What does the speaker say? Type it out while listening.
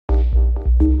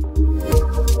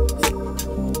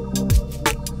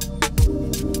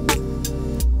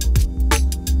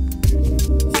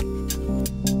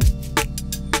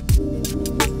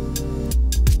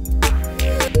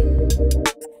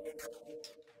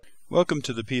Welcome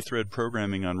to the PThread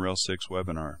Programming on RHEL 6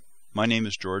 webinar. My name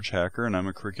is George Hacker and I'm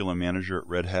a Curriculum Manager at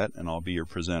Red Hat and I'll be your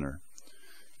presenter.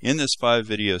 In this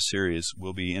 5-video series,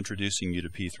 we'll be introducing you to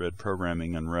PThread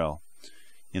Programming on RHEL.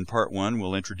 In Part 1,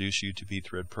 we'll introduce you to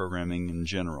PThread Programming in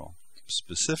general.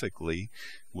 Specifically,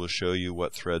 we'll show you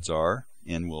what threads are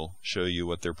and we'll show you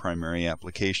what their primary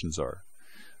applications are.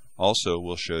 Also,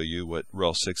 we'll show you what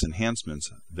RHEL 6 enhancements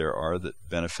there are that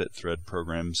benefit thread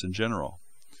programs in general.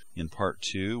 In Part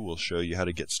 2, we'll show you how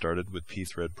to get started with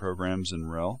PThread programs in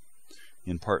RHEL.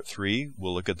 In Part 3,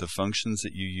 we'll look at the functions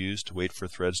that you use to wait for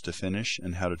threads to finish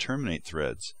and how to terminate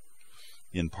threads.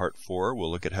 In Part 4,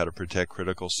 we'll look at how to protect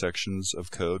critical sections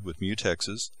of code with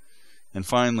mutexes. And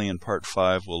finally, in Part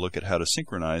 5, we'll look at how to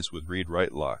synchronize with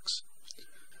read-write locks.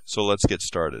 So let's get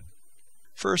started.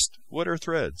 First, what are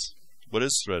threads? What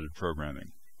is threaded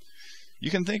programming?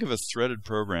 You can think of a threaded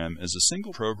program as a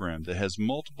single program that has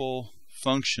multiple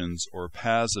functions or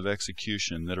paths of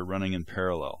execution that are running in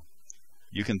parallel.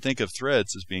 You can think of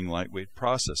threads as being lightweight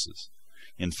processes.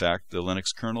 In fact, the Linux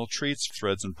kernel treats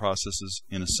threads and processes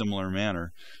in a similar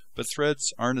manner, but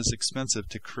threads aren't as expensive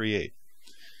to create.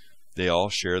 They all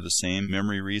share the same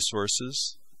memory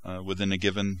resources within a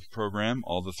given program.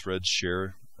 All the threads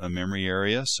share a memory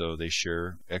area, so they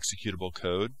share executable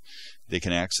code. They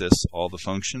can access all the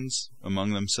functions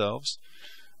among themselves.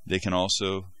 They can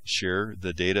also share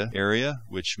the data area,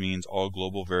 which means all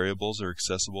global variables are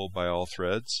accessible by all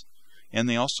threads. And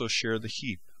they also share the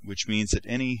heap, which means that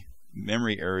any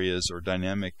memory areas or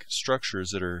dynamic structures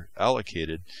that are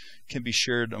allocated can be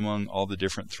shared among all the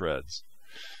different threads.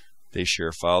 They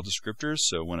share file descriptors,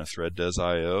 so when a thread does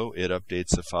I/O, it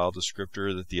updates the file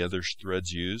descriptor that the other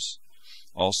threads use.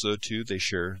 Also, too, they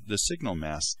share the signal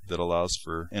mask that allows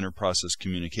for inter-process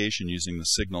communication using the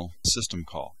signal system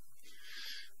call.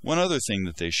 One other thing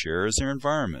that they share is their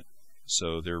environment.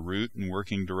 So their root and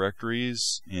working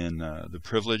directories and the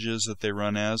privileges that they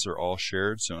run as are all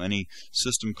shared. So any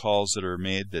system calls that are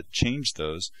made that change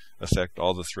those affect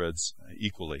all the threads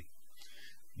equally.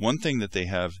 One thing that they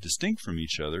have distinct from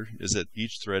each other is that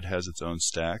each thread has its own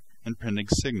stack and pending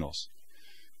signals.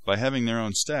 By having their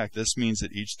own stack, this means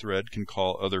that each thread can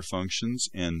call other functions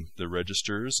and the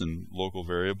registers and local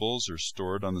variables are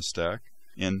stored on the stack.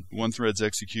 And one thread's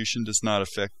execution does not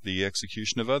affect the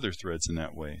execution of other threads in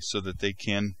that way, so that they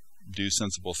can do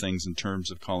sensible things in terms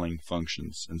of calling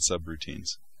functions and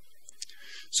subroutines.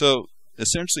 So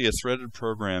essentially a threaded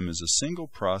program is a single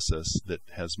process that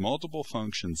has multiple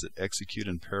functions that execute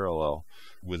in parallel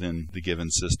within the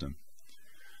given system.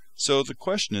 So the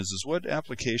question is what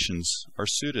applications are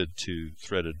suited to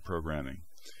threaded programming?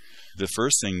 The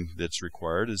first thing that's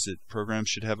required is that programs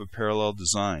should have a parallel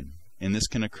design. And this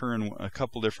can occur in a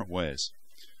couple different ways.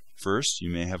 First, you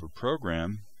may have a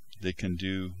program that can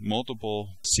do multiple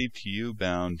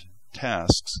CPU-bound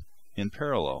tasks in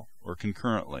parallel or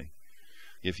concurrently.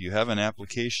 If you have an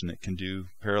application that can do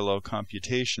parallel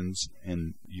computations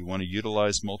and you want to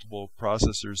utilize multiple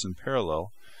processors in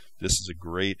parallel, this is a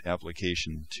great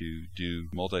application to do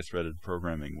multi-threaded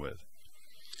programming with.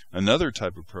 Another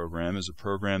type of program is a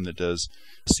program that does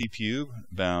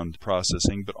CPU-bound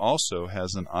processing but also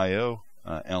has an I/O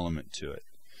element to it.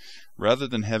 Rather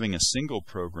than having a single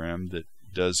program that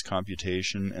does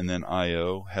computation and then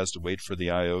I/O has to wait for the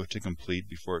I/O to complete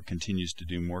before it continues to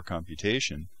do more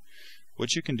computation,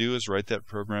 what you can do is write that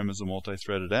program as a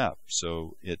multi-threaded app.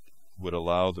 So it would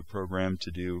allow the program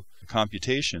to do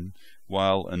computation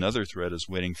while another thread is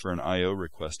waiting for an I/O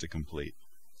request to complete.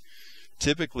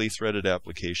 Typically, threaded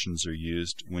applications are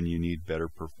used when you need better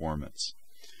performance.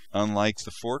 Unlike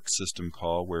the fork system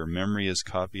call where memory is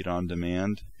copied on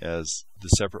demand as the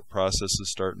separate processes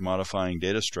start modifying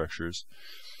data structures,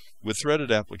 with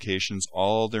threaded applications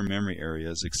all their memory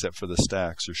areas except for the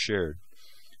stacks are shared.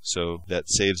 So that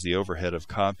saves the overhead of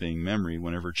copying memory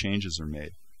whenever changes are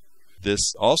made.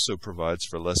 This also provides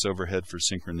for less overhead for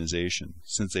synchronization.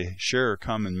 Since they share a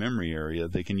common memory area,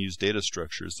 they can use data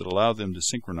structures that allow them to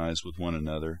synchronize with one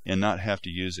another and not have to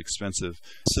use expensive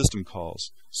system calls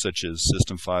such as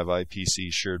System5 IPC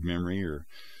shared memory or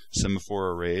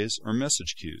semaphore arrays or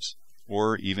message queues,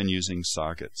 or even using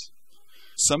sockets.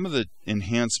 Some of the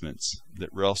enhancements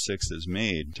that RHEL 6 has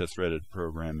made to threaded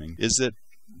programming is that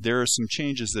there are some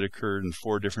changes that occurred in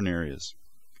 4 different areas.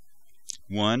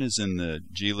 One is in the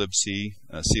glibc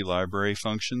C library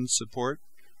function support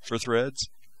for threads.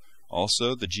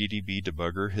 Also, the GDB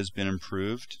debugger has been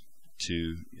improved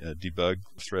to debug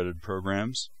threaded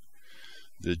programs.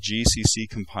 The GCC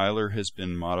compiler has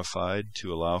been modified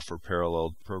to allow for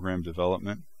parallel program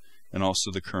development, and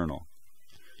also the kernel.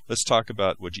 Let's talk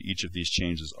about what each of these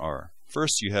changes are.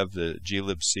 First, you have the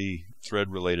glibc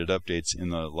thread-related updates in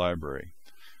the library.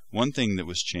 One thing that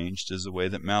was changed is the way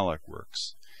that malloc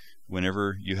works.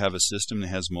 Whenever you have a system that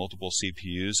has multiple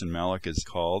CPUs and malloc is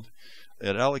called,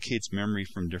 it allocates memory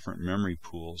from different memory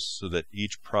pools so that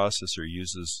each processor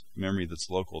uses memory that's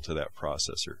local to that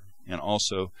processor, and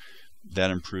also that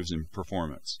improves in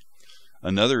performance.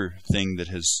 Another thing that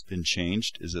has been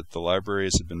changed is that the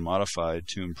libraries have been modified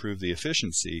to improve the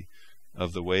efficiency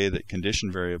of the way that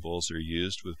condition variables are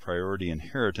used with priority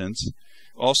inheritance.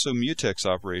 Also, mutex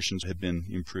operations have been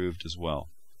improved as well.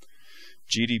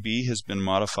 GDB has been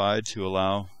modified to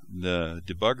allow the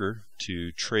debugger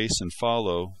to trace and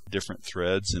follow different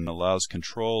threads and allows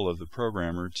control of the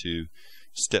programmer to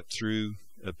step through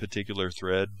a particular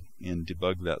thread and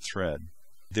debug that thread.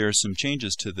 There are some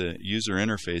changes to the user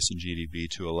interface in GDB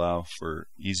to allow for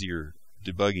easier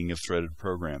debugging of threaded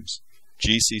programs.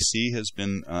 GCC has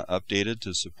been updated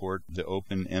to support the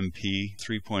OpenMP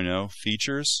 3.0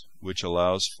 features, which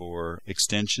allows for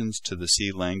extensions to the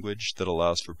C language that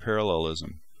allows for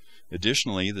parallelism.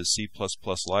 Additionally, the C++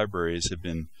 libraries have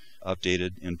been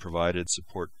updated and provided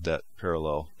support that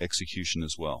parallel execution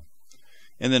as well.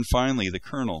 And then finally, the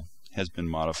kernel has been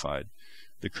modified.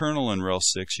 The kernel in RHEL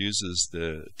 6 uses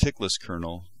the tickless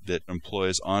kernel that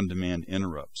employs on-demand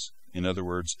interrupts. In other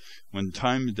words, when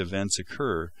timed events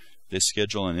occur, they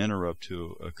schedule an interrupt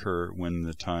to occur when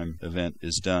the time event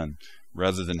is done,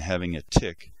 rather than having a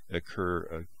tick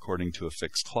occur according to a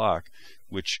fixed clock,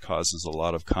 which causes a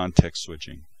lot of context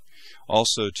switching.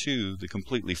 Also, too, the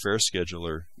completely fair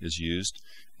scheduler is used,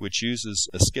 which uses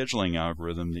a scheduling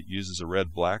algorithm that uses a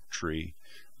red-black tree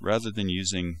rather than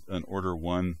using an order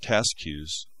 1 task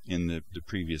queues in the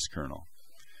previous kernel.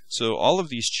 So all of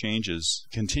these changes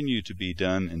continue to be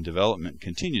done and development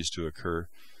continues to occur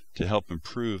to help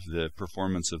improve the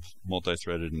performance of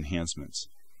multi-threaded enhancements.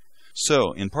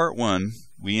 So in part 1,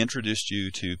 we introduced you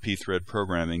to PThread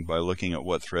programming by looking at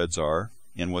what threads are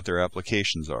and what their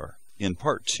applications are. In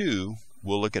part 2,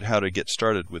 we'll look at how to get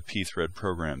started with PThread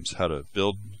programs, how to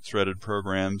build threaded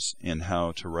programs, and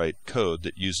how to write code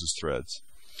that uses threads.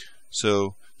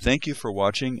 So thank you for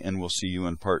watching, and we'll see you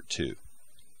in part 2.